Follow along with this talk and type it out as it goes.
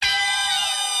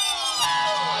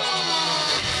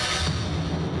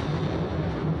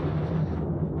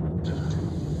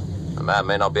Man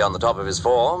may not be on the top of his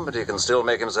form, but he can still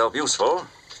make himself useful.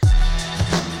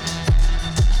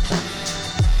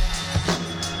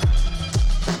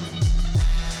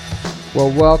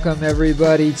 Well, welcome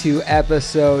everybody to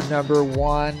episode number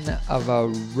 1 of a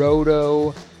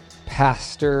RotoPastor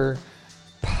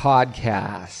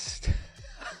podcast.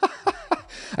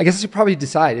 I guess I should probably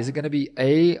decide, is it going to be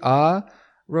a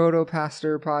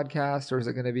RotoPastor podcast or is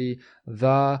it going to be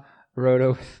the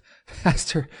RotoPastor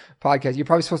podcast? You're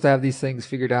probably supposed to have these things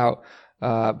figured out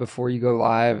before you go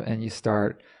live and you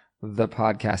start the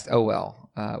podcast. Oh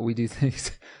well, we do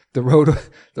things. The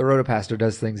RotoPastor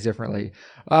does things differently.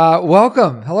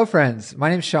 Welcome. Hello, friends. My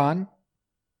name's Sean.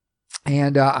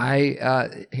 And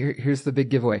here's the big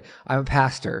giveaway. I'm a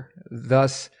pastor,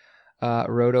 thus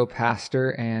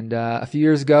RotoPastor. And a few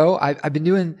years ago, I've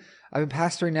been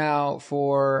pastoring now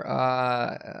for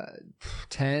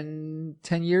 10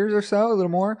 years or so, a little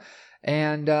more.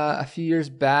 And a few years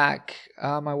back,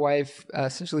 my wife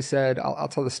essentially said, I'll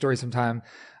tell the story sometime,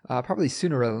 probably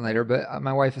sooner rather than later, but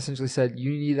my wife essentially said,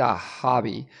 you need a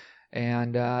hobby.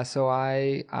 And so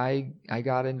I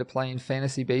got into playing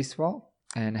fantasy baseball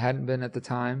and hadn't been at the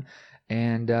time,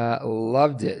 and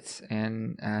loved it,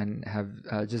 and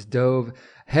have just dove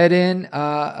head in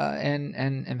and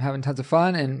am having tons of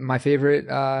fun. And my favorite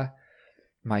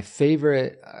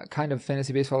kind of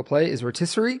fantasy baseball to play is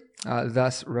rotisserie,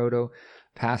 thus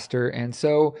RotoPastor. And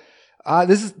so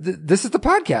this is the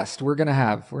podcast we're gonna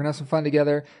have. We're gonna have some fun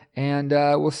together, and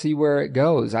we'll see where it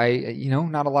goes.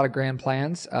 Not a lot of grand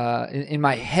plans in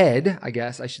my head, I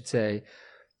guess I should say.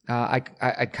 I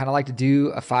kind of like to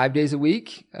do 5 days a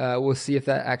week. We'll see if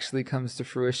that actually comes to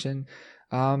fruition.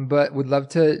 But would love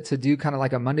to do kind of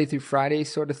like a Monday through Friday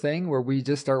sort of thing where we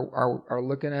just are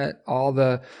looking at all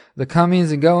the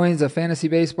comings and goings of fantasy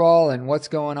baseball and what's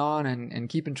going on and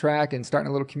keeping track and starting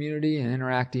a little community and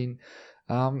interacting.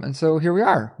 And so here we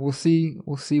are. We'll see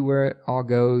where it all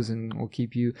goes, and we'll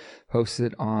keep you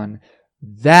posted on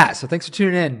that. So thanks for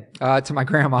tuning in to my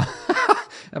grandma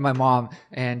and my mom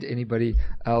and anybody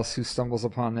else who stumbles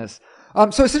upon this.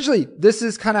 So essentially, this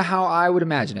is kind of how I would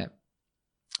imagine it.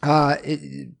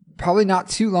 Probably not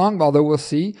too long, although we'll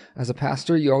see. As a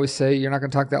pastor, you always say you're not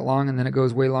going to talk that long, and then it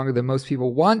goes way longer than most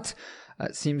people want.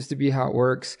 It seems to be how it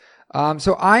works.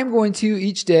 So I'm going to,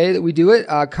 each day that we do it,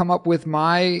 come up with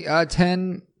my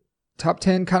top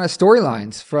 10 kind of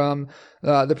storylines from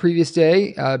the previous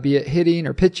day, be it hitting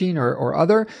or pitching or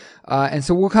other. And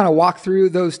so we'll kind of walk through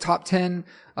those top 10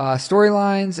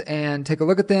 storylines and take a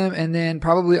look at them, and then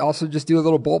probably also just do a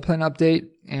little bullpen update,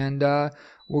 and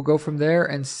we'll go from there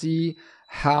and see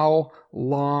how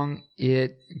long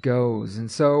it goes.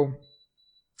 And so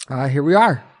here we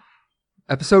are,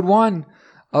 episode 1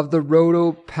 of the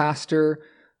RotoPastor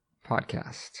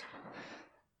podcast.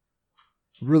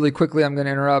 Really quickly, I'm going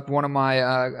to interrupt. One of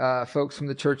my folks from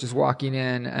the church is walking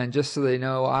in, and just so they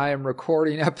know, I am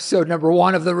recording episode number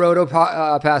 1 of the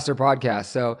RotoPastor podcast.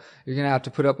 So you're going to have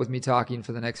to put up with me talking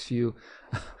for the next few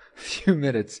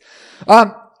minutes.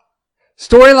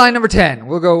 Storyline number 10.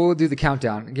 We'll do the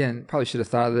countdown. Again, probably should have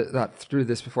thought through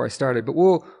this before I started, but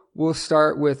we'll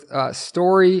start with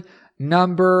story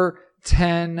number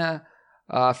 10.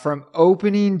 From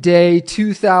opening day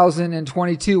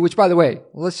 2022, which, by the way,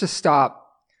 let's just stop,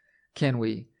 can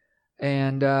we?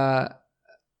 And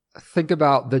think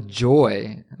about the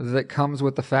joy that comes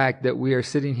with the fact that we are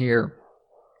sitting here.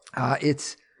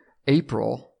 It's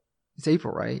April. It's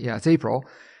April, right? Yeah, it's April.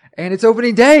 And it's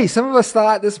opening day. Some of us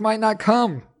thought this might not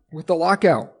come with the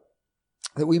lockout,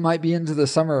 that we might be into the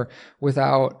summer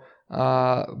without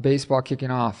baseball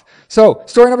kicking off. So,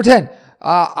 story number 10.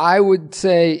 I would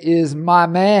say is my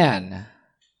man,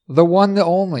 the one, the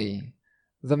only,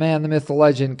 the man, the myth, the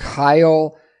legend,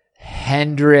 Kyle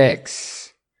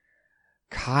Hendricks.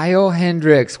 Kyle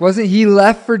Hendricks. Wasn't he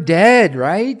left for dead,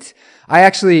 right? I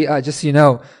actually, just so you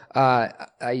know, I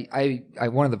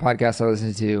one of the podcasts I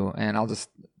listened to, and I'll just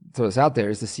throw this out there,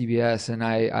 is the CBS, and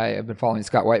I have been following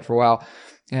Scott White for a while.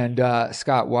 And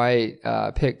Scott White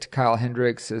picked Kyle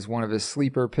Hendricks as one of his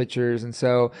sleeper pitchers, and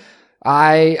so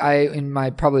I in my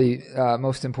probably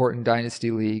most important dynasty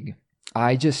league,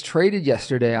 I just traded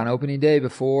yesterday on opening day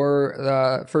before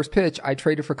the first pitch. I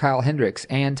traded for Kyle Hendricks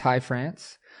and Ty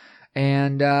France,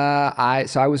 and I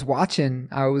was watching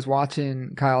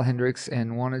Kyle Hendricks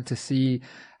and wanted to see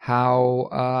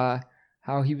how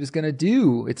he was going to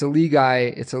do. It's a league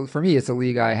for me, it's a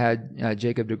league I had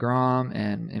Jacob deGrom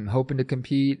and am hoping to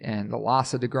compete, and the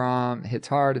loss of deGrom hits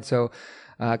hard, and so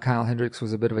Kyle Hendricks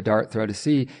was a bit of a dart throw to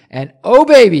see. And oh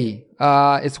baby,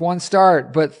 it's one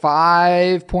start, but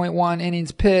 5.1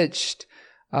 innings pitched,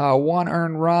 1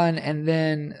 earned run, and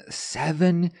then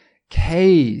 7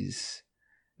 Ks.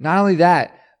 Not only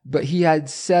that, but he had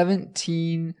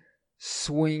 17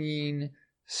 swinging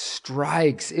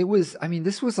strikes.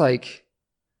 This was like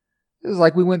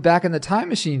we went back in the time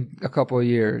machine a couple of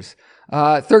years.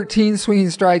 13 swinging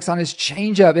strikes on his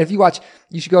changeup. If you watch,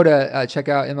 you should go to check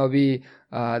out MLB.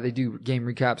 They do game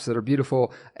recaps that are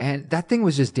beautiful, and that thing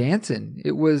was just dancing.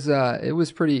 It was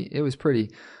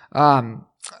pretty.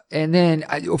 And then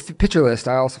Pitcher List,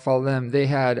 I also follow them. They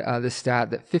had this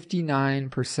stat that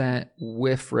 59%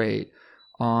 whiff rate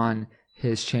on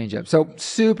his changeup. So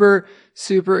super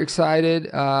excited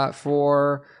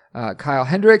for Kyle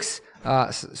Hendricks.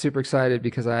 Super excited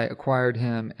because I acquired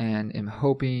him and am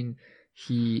hoping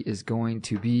he is going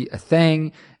to be a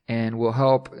thing and will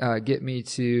help get me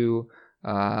to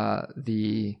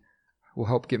Jacob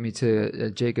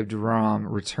deGrom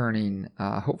returning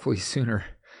hopefully sooner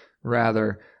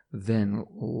rather than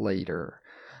later.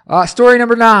 Story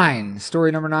number 9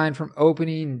 from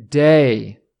opening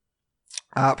day.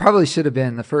 Probably should have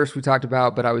been the first we talked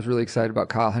about, but I was really excited about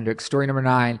Kyle Hendricks. Story number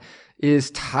 9 is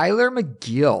Tyler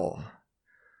McGill.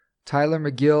 Tyler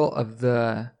McGill of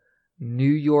the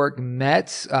New York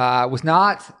Mets was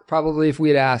not probably, if we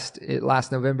had asked it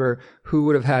last November, who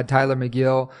would have had Tyler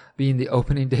McGill being the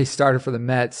opening day starter for the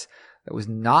Mets. That was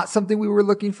not something we were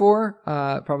looking for.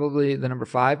 Probably the number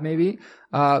 5 maybe.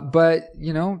 But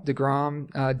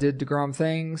DeGrom did DeGrom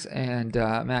things, and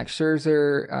Max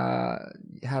Scherzer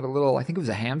had a little, I think it was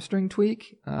a hamstring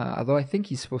tweak, although I think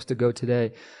he's supposed to go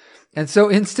today. And so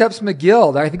in steps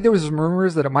McGill. I think there was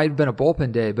rumors that it might have been a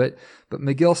bullpen day, but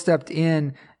McGill stepped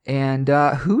in, and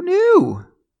who knew?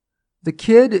 The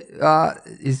kid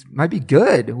might be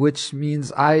good, which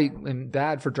means I am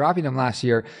bad for dropping him last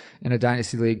year in a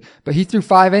dynasty league. But he threw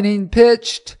 5 innings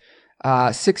pitched,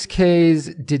 6 Ks,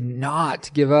 did not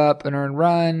give up an earned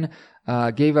run,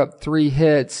 gave up 3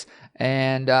 hits,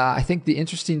 and I think the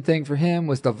interesting thing for him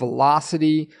was the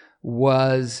velocity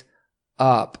was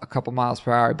up a couple miles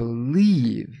per hour, I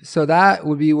believe. So that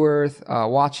would be worth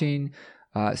watching.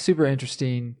 Super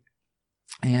interesting.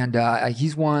 And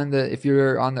he's one that if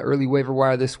you're on the early waiver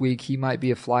wire this week, he might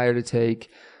be a flyer to take.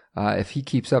 If he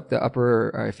keeps up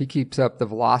the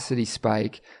velocity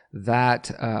spike,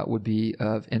 that would be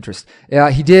of interest.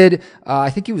 He did. I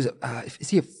think he was.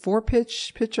 Is he a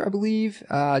 4-pitch pitcher? I believe.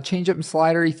 Changeup and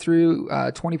slider. He threw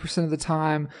 20% of the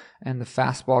time, and the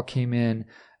fastball came in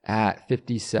at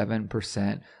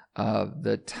 57% of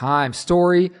the time.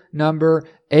 Story number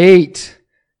 8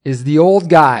 is the old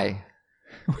guy,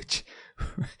 which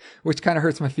kind of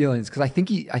hurts my feelings because I think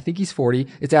he's 40.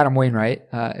 It's Adam Wainwright.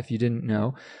 If you didn't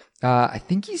know, I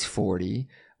think he's 40,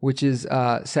 which is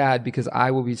sad because I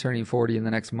will be turning 40 in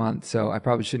the next month. So I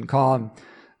probably shouldn't call him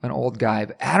an old guy.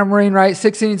 But Adam Wainwright,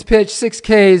 6 innings pitched, 6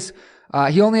 Ks.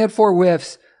 He only had 4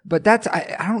 whiffs, but that's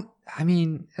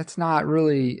that's not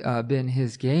really been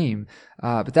his game.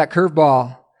 But that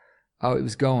curveball, it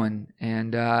was going,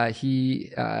 and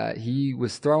he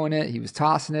was throwing it, he was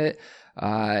tossing it.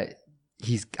 I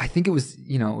think it was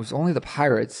only the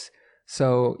Pirates,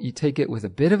 so you take it with a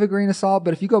bit of a grain of salt.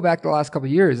 But if you go back the last couple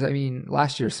of years,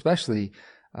 last year especially,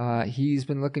 he's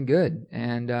been looking good.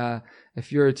 And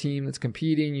if you're a team that's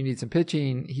competing, you need some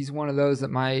pitching, he's one of those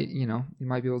that you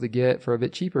might be able to get for a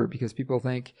bit cheaper because people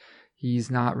think he's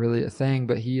not really a thing,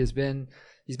 but he's been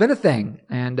a thing.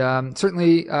 And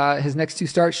certainly his next 2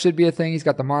 starts should be a thing. He's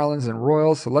got the Marlins and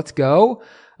Royals, so let's go.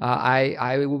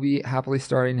 I will be happily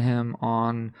starting him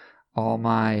on all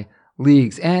my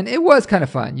leagues. And it was kind of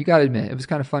fun. You got to admit, it was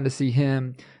kind of fun to see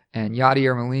him and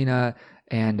Yadier Molina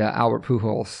and Albert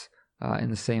Pujols in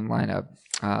the same lineup.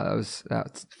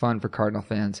 That's fun for Cardinal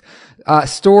fans.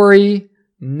 Story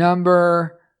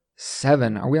number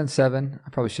 7. Are we on 7? I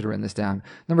probably should have written this down.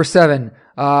 Number 7,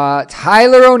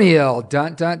 Tyler O'Neill.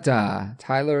 Dun, dun, dun.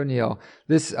 Tyler O'Neill.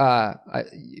 This,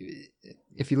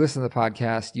 if you listen to the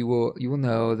podcast, you will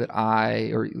know that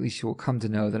or at least you will come to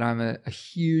know that I'm a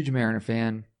huge Mariner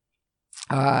fan.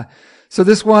 So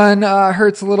this one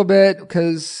hurts a little bit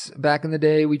because back in the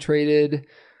day we traded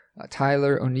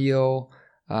Tyler O'Neill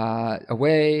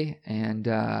away, and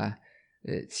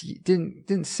it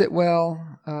didn't sit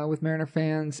well with Mariner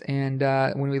fans. And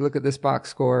when we look at this box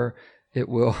score, it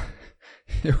will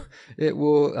it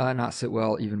will not sit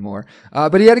well even more.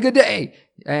 But he had a good day,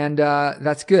 and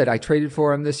that's good. I traded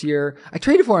for him this year.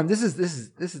 This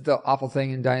is the awful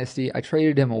thing in Dynasty. I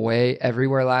traded him away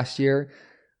everywhere last year.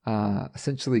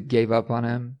 Essentially gave up on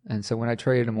him, and so when I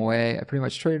traded him away, I pretty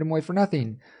much traded him away for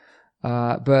nothing.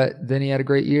 But then he had a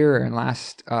great year, and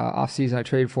last offseason I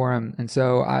traded for him, and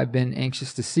so I've been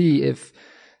anxious to see if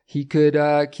he could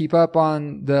keep up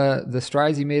on the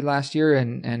strides he made last year,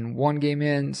 and one game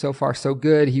in, so far so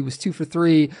good. He was 2 for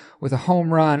 3 with a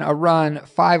home run, a run,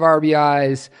 5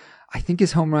 RBIs. I think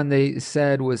his home run, they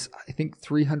said, was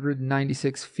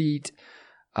 396 feet.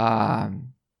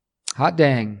 Hot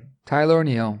dang, Tyler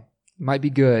O'Neill might be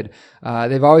good.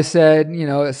 They've always said,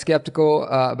 skeptical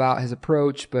about his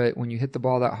approach, but when you hit the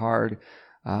ball that hard,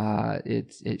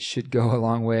 it should go a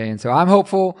long way. And so I'm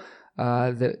hopeful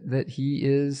that he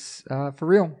is for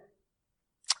real.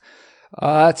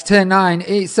 That's 10, 9,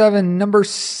 8, 7. Number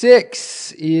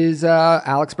 6 is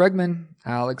Alex Bregman.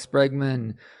 Alex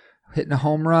Bregman hitting a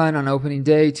home run on opening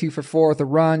day, 2 for 4 with a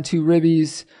run, 2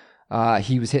 ribbies.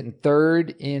 He was hitting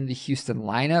third in the Houston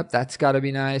lineup. That's got to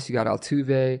be nice. You got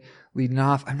Altuve leading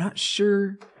off. I'm not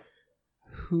sure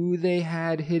who they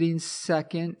had hitting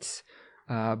second,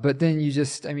 but then you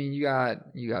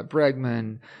got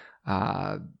Bregman,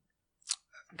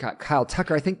 got Kyle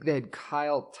Tucker. I think they had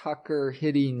Kyle Tucker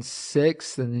hitting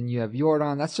sixth, and then you have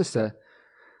Jordan. That's just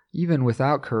even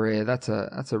without Correa, that's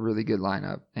a really good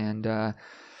lineup. And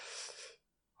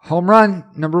home run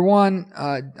number 1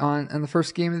 on the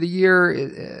first game of the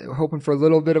year. Hoping for a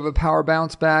little bit of a power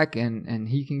bounce back, and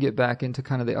he can get back into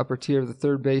kind of the upper tier of the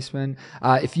third baseman.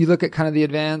 If you look at kind of the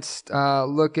advanced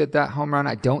look at that home run,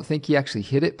 I don't think he actually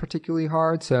hit it particularly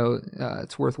hard, so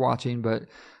it's worth watching. But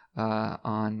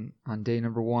on day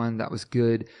number 1, that was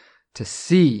good to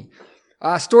see.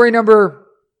 The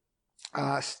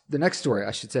next story,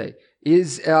 I should say,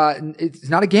 is it's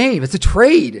not a game, it's a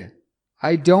trade.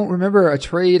 I don't remember a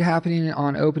trade happening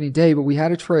on opening day, but we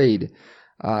had a trade.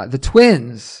 The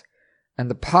Twins and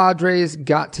the Padres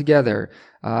got together.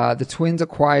 The Twins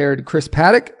acquired Chris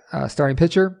Paddock, starting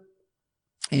pitcher,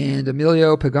 and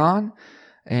Emilio Pagan.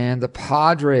 And the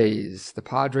Padres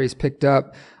picked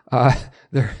up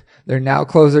their now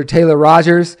closer Taylor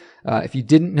Rogers. If you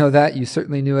didn't know that, you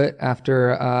certainly knew it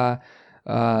after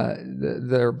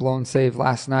their blown save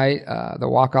last night, the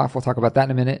walk-off. We'll talk about that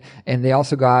in a minute. And they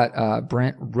also got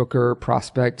Brent Rooker,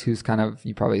 prospect, who's kind of,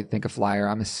 you probably think a flyer.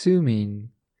 I would assume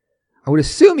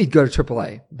he'd go to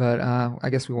AAA, but I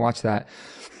guess we watch that.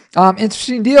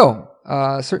 Interesting deal.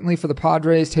 Certainly for the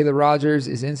Padres, Taylor Rogers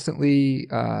is instantly,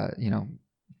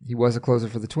 he was a closer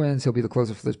for the Twins. He'll be the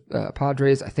closer for the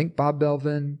Padres. I think Bob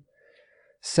Belvin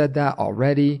said that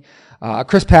already.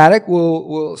 Chris Paddock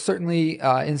will certainly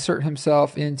insert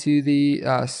himself into the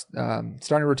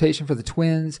starting rotation for the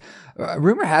Twins.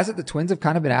 Rumor has it the Twins have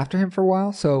kind of been after him for a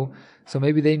while, so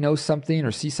maybe they know something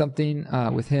or see something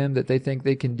with him that they think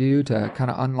they can do to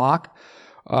kind of unlock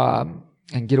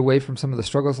and get away from some of the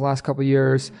struggles the last couple of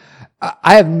years.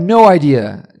 I have no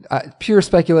idea, pure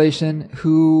speculation,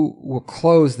 who will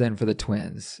close then for the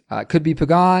Twins. Could be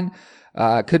Pagan.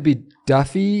 Could be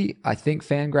Duffy. I think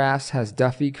Fangraphs has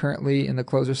Duffy currently in the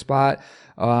closer spot.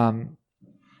 Or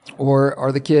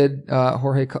the kid,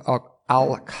 Jorge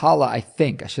Alcala, I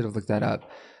think. I should have looked that up.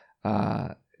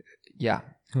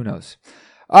 Who knows?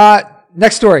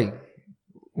 Next story.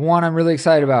 One I'm really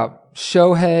excited about.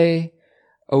 Shohei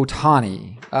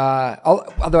Ohtani.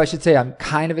 Although I should say I'm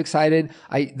kind of excited.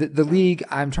 The league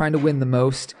I'm trying to win the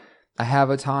most. I have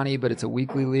Ohtani, but it's a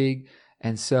weekly league.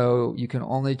 And so you can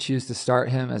only choose to start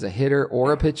him as a hitter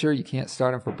or a pitcher. You can't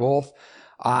start him for both.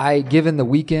 Given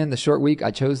the short week,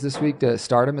 I chose this week to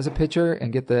start him as a pitcher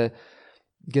and get the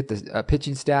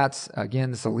pitching stats. Again,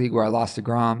 this is a league where I lost to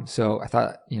Grom, so I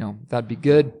thought, that'd be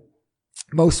good.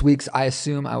 Most weeks, I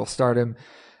assume I will start him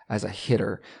as a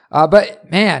hitter. But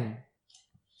man,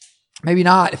 maybe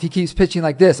not if he keeps pitching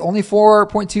like this. Only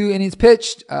 4.2 innings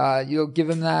pitched. You'll give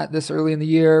him that this early in the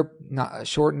year, not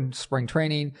shortened spring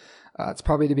training. It's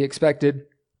probably to be expected.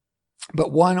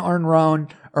 But 1 earned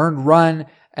run,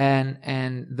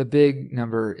 and the big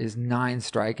number is 9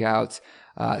 strikeouts,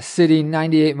 sitting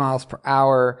 98 miles per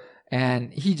hour,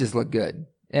 and he just looked good.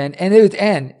 And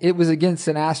it was against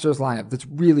an Astros lineup that's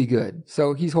really good.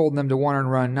 So he's holding them to 1 earned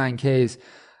run, 9 Ks.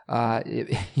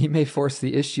 He may force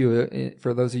the issue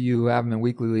for those of you who have him in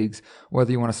weekly leagues,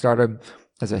 whether you want to start him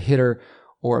as a hitter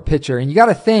or a pitcher. And you got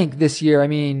to think this year,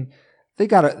 they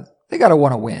got to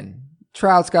want to win.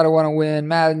 Trout's got to want to win.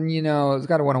 Madden, has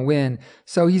got to want to win.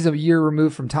 So he's a year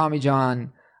removed from Tommy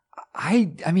John.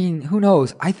 I mean, who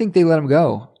knows? I think they let him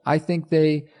go. I think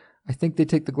they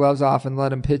take the gloves off and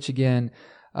let him pitch again,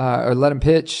 or let him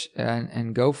pitch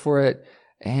and go for it,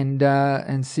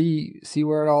 and see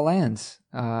where it all lands.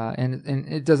 And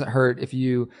it doesn't hurt if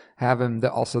you have him.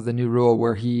 Also the new rule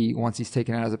where once he's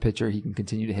taken out as a pitcher, he can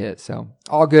continue to hit. So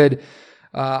all good.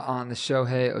 On the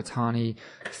Shohei Ohtani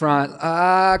front.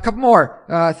 A couple more.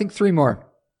 I think 3 more.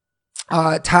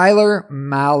 Tyler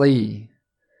Mahle.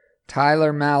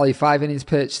 Tyler Mahle, 5 innings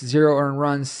pitched, 0 earned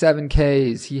runs, 7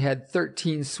 Ks. He had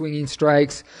 13 swinging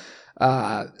strikes.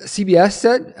 CBS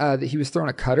said that he was throwing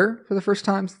a cutter for the first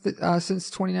time since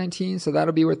 2019, so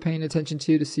that'll be worth paying attention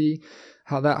to see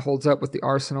how that holds up with the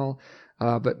arsenal.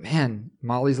 But man,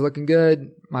 Mahle's looking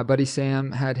good. My buddy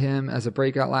Sam had him as a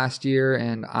breakout last year,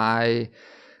 and I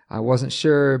wasn't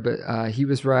sure, but he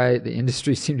was right. The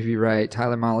industry seemed to be right.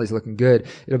 Tyler Mahle's looking good.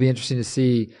 It'll be interesting to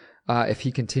see if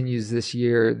he continues this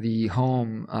year the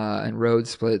home and road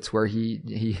splits where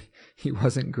he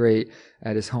wasn't great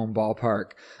at his home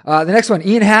ballpark. The next one,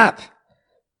 Ian Happ.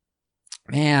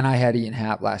 Man, I had Ian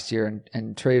Happ last year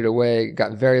and traded away,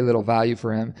 got very little value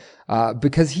for him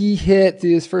because he hit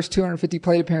through his first 250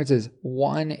 plate appearances,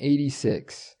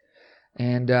 186.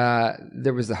 And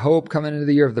there was the hope coming into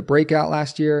the year of the breakout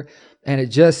last year, and it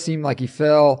just seemed like he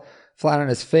fell flat on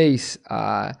his face.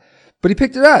 But he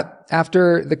picked it up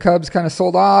after the Cubs kind of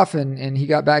sold off and he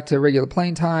got back to regular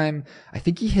playing time. I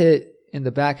think he hit in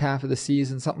the back half of the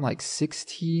season something like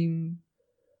 16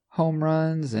 home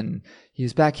runs, and he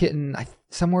was back hitting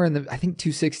somewhere in the, I think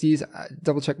 260s.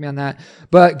 Double check me on that.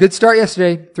 But good start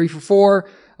yesterday, 3 for 4,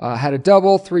 had a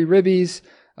double, 3 ribbies.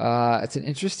 It's an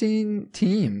interesting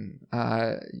team,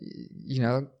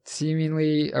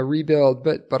 seemingly a rebuild,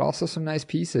 but also some nice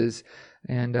pieces.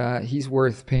 And he's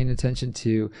worth paying attention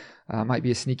to. Might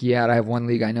be a sneaky ad. I have one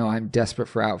league I know I'm desperate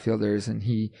for outfielders, and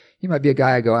he might be a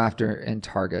guy I go after and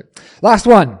target. Last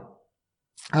one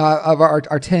of our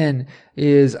 10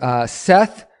 is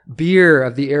Seth Beer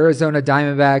of the Arizona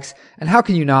Diamondbacks. And how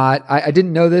can you not? I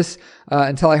didn't know this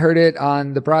until I heard it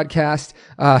on the broadcast.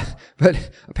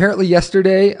 But apparently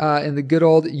yesterday in the good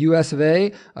old US of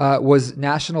A was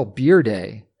National Beer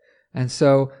Day. And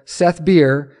so Seth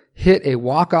Beer hit a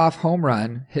walk-off home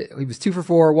run. He was 2 for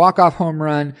 4, walk-off home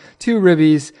run, 2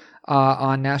 ribbies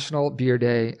on National Beer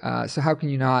Day. So how can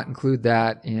you not include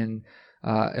that in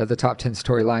the top 10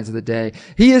 storylines of the day?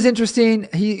 He is interesting.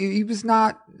 He was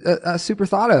not super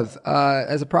thought of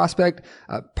as a prospect.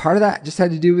 Part of that just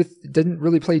had to do with didn't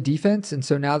really play defense, and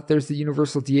so now that there's the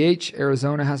universal DH,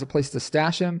 Arizona has a place to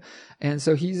stash him, and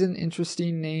so he's an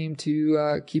interesting name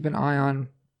to keep an eye on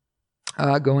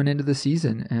going into the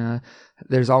season.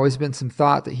 There's always been some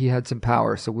thought that he had some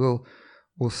power, so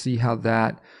we'll see how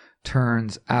that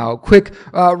turns out. Quick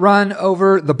run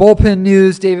over the bullpen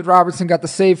news. David Robertson got the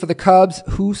save for the Cubs.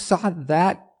 Who saw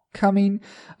that coming?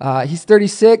 He's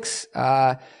 36.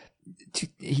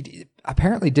 He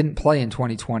apparently didn't play in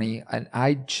 2020, and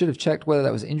I should have checked whether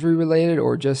that was injury related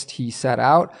or just he sat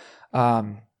out.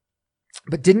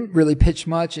 But didn't really pitch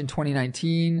much in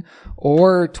 2019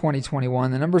 or 2021.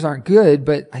 The numbers aren't good,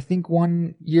 but I think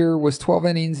one year was 12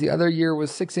 innings, the other year was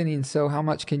 6 innings. So how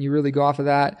much can you really go off of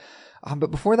that?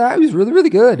 But before that, he was really, really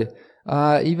good.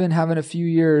 Even having a few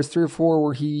years, 3 or 4,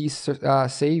 where he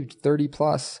saved 30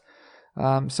 plus.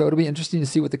 So it'll be interesting to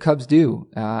see what the Cubs do.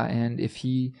 And if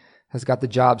he has got the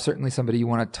job, certainly somebody you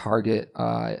want to target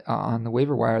on the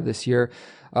waiver wire this year.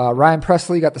 Ryan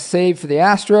Presley got the save for the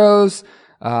Astros.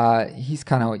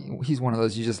 He's one of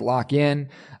those you just lock in.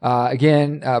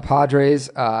 Padres,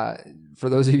 for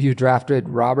those of you who drafted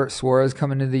Robert Suarez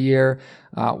coming into the year,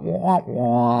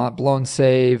 blown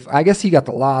save. I guess he got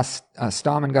the loss.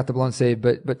 Stallman got the blown save,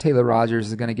 but Taylor Rogers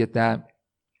is going to get that.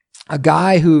 A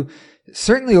guy who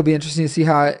certainly will be interesting to see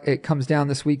how it comes down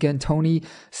this weekend, Tony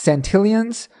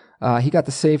Santillan's. He got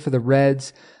the save for the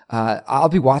Reds. I'll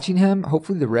be watching him.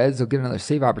 Hopefully the Reds will get another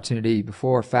save opportunity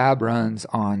before Fab runs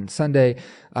on Sunday,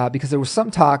 because there was some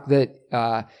talk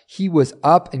that he was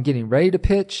up and getting ready to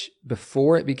pitch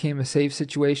before it became a save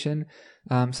situation.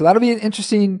 So that'll be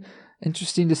interesting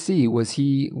to see. Does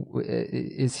he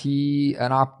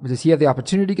have the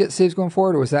opportunity to get saves going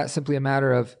forward, or was that simply a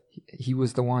matter of he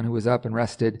was the one who was up and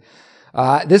rested?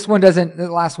 The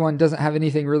last one doesn't have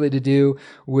anything really to do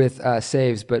with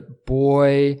saves, but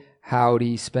boy,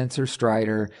 howdy, Spencer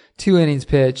Strider, 2 innings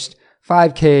pitched,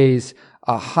 5 Ks,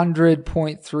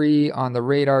 100.3 on the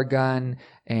radar gun,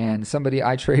 and somebody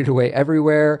I traded away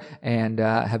everywhere and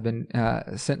have been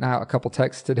sending out a couple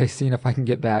texts today seeing if I can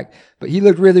get back. But he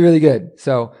looked really, really good.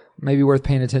 So maybe worth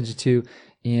paying attention to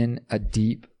in a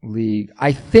deep league.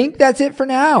 I think that's it for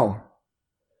now.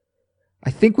 I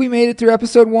think we made it through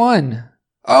episode 1.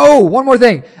 Oh, one more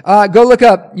thing. You got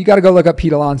to go look up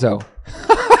Pete Alonso.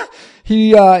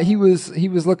 He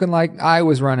was looking like I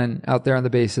was running out there on the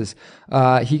bases.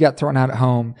 He got thrown out at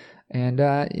home, and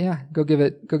go give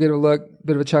it a look,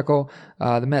 bit of a chuckle.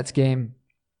 The Mets game.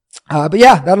 But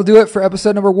yeah, that'll do it for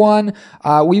episode number 1.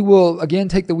 We will again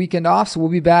take the weekend off, so we'll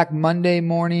be back Monday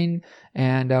morning,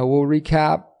 and we'll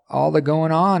recap all the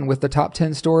going on with the top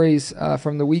 10 stories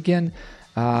from the weekend.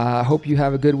 Hope you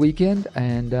have a good weekend,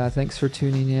 and thanks for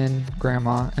tuning in,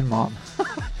 Grandma and Mom,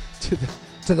 to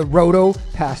the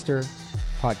RotoPastor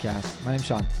podcast. My name's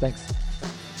Sean. Thanks.